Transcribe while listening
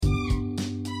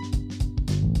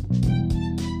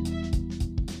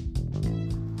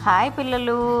Hi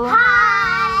పిల్లలు,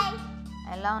 hi,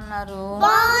 ఎలా ఉన్నారు?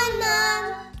 బాగున్నాం.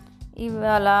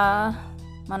 ఇవాళ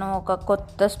మనం ఒక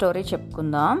కొత్త స్టోరీ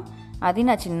చెప్పుకుందాం. అది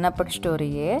నా చిన్నప్పటి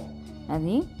స్టోరీయే.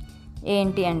 అది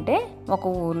ఏంటి అంటే, ఒక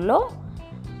ఊళ్ళో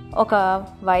ఒక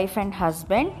వైఫ్ అండ్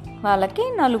హస్బెండ్, వాళ్ళకి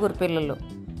 4 పిల్లలు,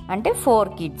 అంటే 4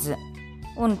 kids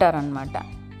ఉంటారనమాట.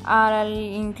 వాళ్ళ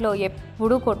ఇంట్లో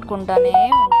ఎప్పుడూ కొట్టుకుంటానే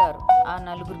ఉంటారు ఆ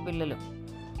 4 పిల్లలు.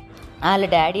 వాళ్ళ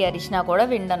డాడీ అరిచినా కూడా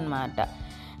విండనమాట.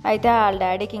 అయితే వాళ్ళ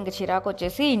డాడీకి ఇంక చిరాకు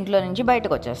వచ్చేసి ఇంట్లో నుంచి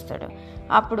బయటకు వచ్చేస్తాడు.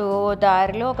 అప్పుడు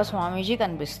దారిలో ఒక స్వామీజీ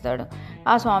కనిపిస్తాడు.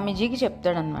 ఆ స్వామీజీకి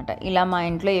చెప్తాడనమాట, ఇలా మా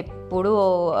ఇంట్లో ఎప్పుడూ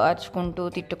అరుచుకుంటూ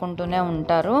తిట్టుకుంటూనే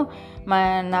ఉంటారు,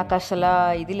 నాకు అసలు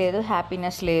ఇది లేదు,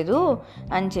 హ్యాపీనెస్ లేదు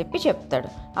అని చెప్తాడు.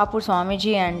 అప్పుడు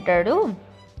స్వామీజీ అంటాడు,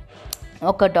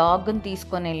 ఒక డాగ్ని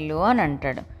తీసుకొని వెళ్ళు అని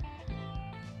అంటాడు.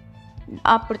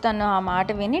 అప్పుడు తను ఆ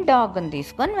మాట విని డాగ్ని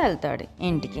తీసుకొని వెళ్తాడు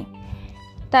ఇంటికి.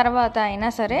 తర్వాత అయినా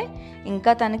సరే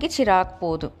ఇంకా తనకి చిరాకు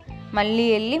పోదు.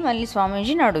 మళ్ళీ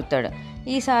స్వామీజీని అడుగుతాడు,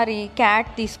 ఈసారి క్యాట్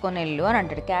తీసుకొని వెళ్ళు అని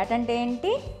అంటాడు. క్యాట్ అంటే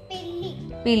ఏంటి?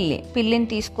 పిల్లిని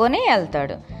తీసుకొని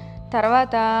వెళ్తాడు.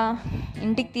 తర్వాత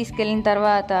ఇంటికి తీసుకెళ్ళిన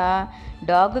తర్వాత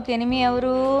డాగ్కి ఎనిమి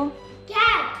ఎవరు?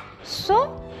 సో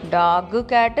డాగ్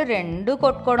క్యాట్ 2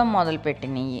 కొట్టుకోవడం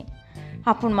మొదలుపెట్టినాయి.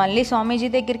 అప్పుడు మళ్ళీ స్వామీజీ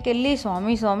దగ్గరికి వెళ్ళి,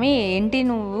 స్వామి ఏంటి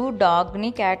నువ్వు డాగ్ని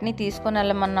క్యాట్ని తీసుకొని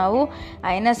వెళ్ళమన్నావు,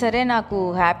 అయినా సరే నాకు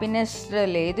హ్యాపీనెస్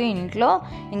లేదు ఇంట్లో,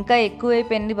 ఇంకా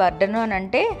ఎక్కువైపోయింది బర్డను అని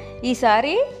అంటే,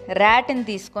 ఈసారి ర్యాట్ని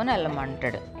తీసుకొని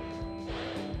వెళ్ళమంటాడు.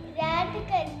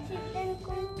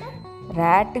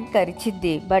 ర్యాట్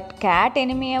కరిచిద్ది, బట్ క్యాట్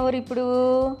ఎనిమి ఎవరు ఇప్పుడు?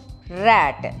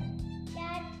 ర్యాట్.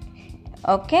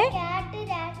 ఓకే,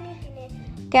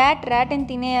 క్యాట్ ర్యాట్ని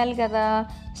తినేయాలి కదా.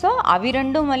 సో అవి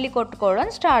 2 మళ్ళీ కొట్టుకోవడం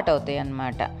స్టార్ట్ అవుతాయి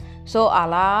అన్నమాట. సో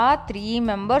అలా 3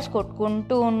 members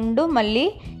కొట్టుకుంటూ మళ్ళీ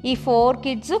ఈ 4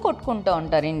 kids కొట్టుకుంటూ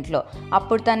ఉంటారు ఇంట్లో.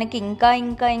 అప్పుడు తనకి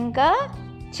ఇంకా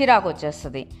చిరాకు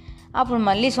వచ్చేస్తుంది. అప్పుడు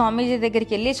మళ్ళీ స్వామీజీ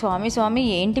దగ్గరికి వెళ్ళి, స్వామి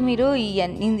ఏంటి మీరు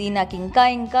నాకు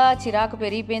ఇంకా చిరాకు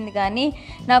పెరిగిపోయింది, కానీ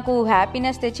నాకు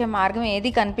హ్యాపీనెస్ తెచ్చే మార్గం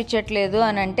ఏది కనిపించట్లేదు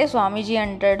అని అంటే, స్వామీజీ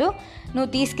అంటాడు,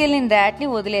 నువ్వు తీసుకెళ్ళిన ర్యాట్ని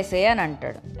వదిలేసేయి అని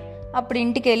అంటాడు. అప్పుడు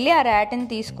ఇంటికి వెళ్ళి ఆ ర్యాట్ని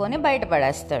తీసుకొని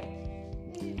బయటపడేస్తాడు.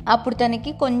 అప్పుడు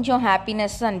తనకి కొంచెం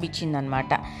హ్యాపీనెస్ అనిపించింది అనమాట.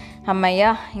 అమ్మయ్య,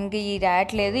 ఇంక ఈ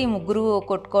ర్యాట్ లేదు, ఈ 3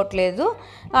 కొట్టుకోవట్లేదు,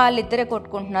 వాళ్ళిద్దరే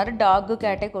కొట్టుకుంటున్నారు, డాగ్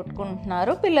క్యాటే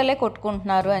కొట్టుకుంటున్నారు, పిల్లలే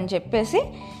కొట్టుకుంటున్నారు అని చెప్పేసి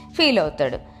ఫీల్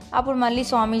అవుతాడు. అప్పుడు మళ్ళీ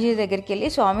స్వామీజీ దగ్గరికి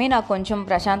వెళ్ళి, స్వామి నాకు కొంచెం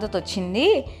ప్రశాంతత వచ్చింది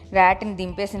ర్యాట్ని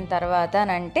దింపేసిన తర్వాత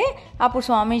అని అంటే, అప్పుడు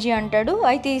స్వామీజీ అంటాడు,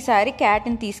 అయితే ఈసారి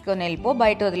క్యాట్ని తీసుకొని వెళ్ళిపో,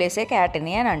 బయట వదిలేసే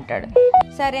క్యాట్ని అని అంటాడు.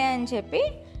 సరే అని చెప్పి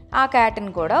ఆ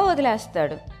క్యాట్ని కూడా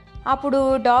వదిలేస్తాడు. అప్పుడు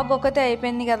డాగ్ ఒకతే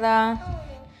అయిపోయింది కదా.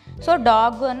 సో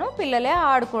డాగ్ అను పిల్లలే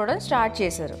ఆడుకోవడం స్టార్ట్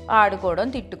చేశారు. ఆడుకోవడం,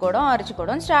 తిట్టుకోవడం,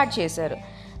 అరుచుకోవడం స్టార్ట్ చేశారు.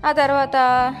 ఆ తర్వాత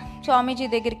స్వామీజీ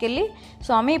దగ్గరికి వెళ్ళి,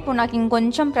 స్వామి ఇప్పుడు నాకు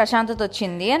ఇంకొంచెం ప్రశాంతత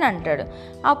వచ్చింది అని అంటాడు.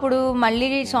 అప్పుడు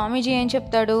మళ్ళీ స్వామీజీ ఏం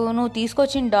చెప్తాడు, నువ్వు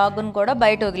తీసుకొచ్చిన డాగ్ను కూడా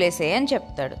బయట వదిలేసే అని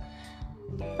చెప్తాడు.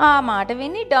 ఆ మాట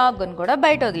విని డాగ్ను కూడా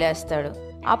బయట వదిలేస్తాడు.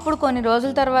 అప్పుడు కొన్ని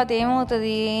రోజుల తర్వాత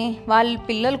ఏమవుతుంది, వాళ్ళ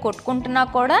పిల్లలు కొట్టుకుంటున్నా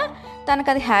కూడా తనకు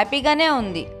అది హ్యాపీగానే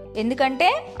ఉంది. ఎందుకంటే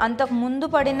అంతకు ముందు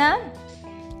పడిన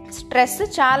స్ట్రెస్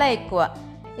చాలా ఎక్కువ.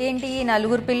 ఏంటి,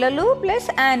 4 పిల్లలు ప్లస్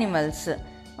యానిమల్స్.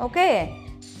 ఓకే,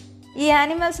 ఈ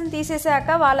యానిమల్స్ని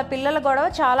తీసేశాక వాళ్ళ పిల్లల గొడవ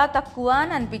చాలా తక్కువ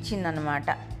అని అనిపించింది అనమాట.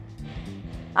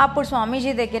 అప్పుడు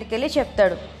స్వామీజీ దగ్గరికి వెళ్ళి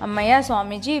చెప్తాడు, అమ్మయ్య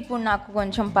స్వామీజీ ఇప్పుడు నాకు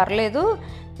కొంచెం పర్లేదు,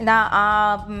 ఆ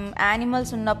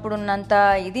యానిమల్స్ ఉన్నప్పుడు ఉన్నంత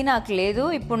ఇది నాకు లేదు,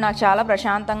 ఇప్పుడు నాకు చాలా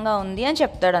ప్రశాంతంగా ఉంది అని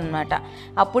చెప్తాడనమాట.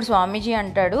 అప్పుడు స్వామీజీ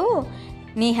అంటాడు,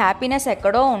 నీ హ్యాపీనెస్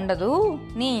ఎక్కడో ఉండదు,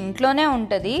 నీ ఇంట్లోనే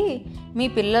ఉంటుంది, మీ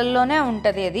పిల్లల్లోనే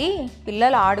ఉంటుంది. అది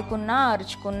పిల్లలు ఆడుకున్నా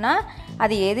అరుచుకున్నా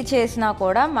అది ఏది చేసినా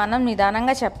కూడా మనం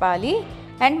నిదానంగా చెప్పాలి,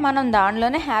 అండ్ మనం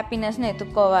దానిలోనే హ్యాపీనెస్ని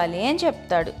ఎత్తుక్కోవాలి అని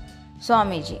చెప్తాడు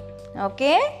స్వామీజీ.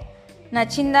 ఓకే,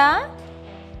 నచ్చిందా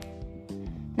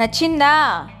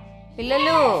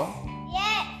పిల్లలు?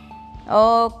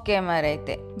 ఓకే,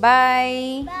 మరైతే బాయ్.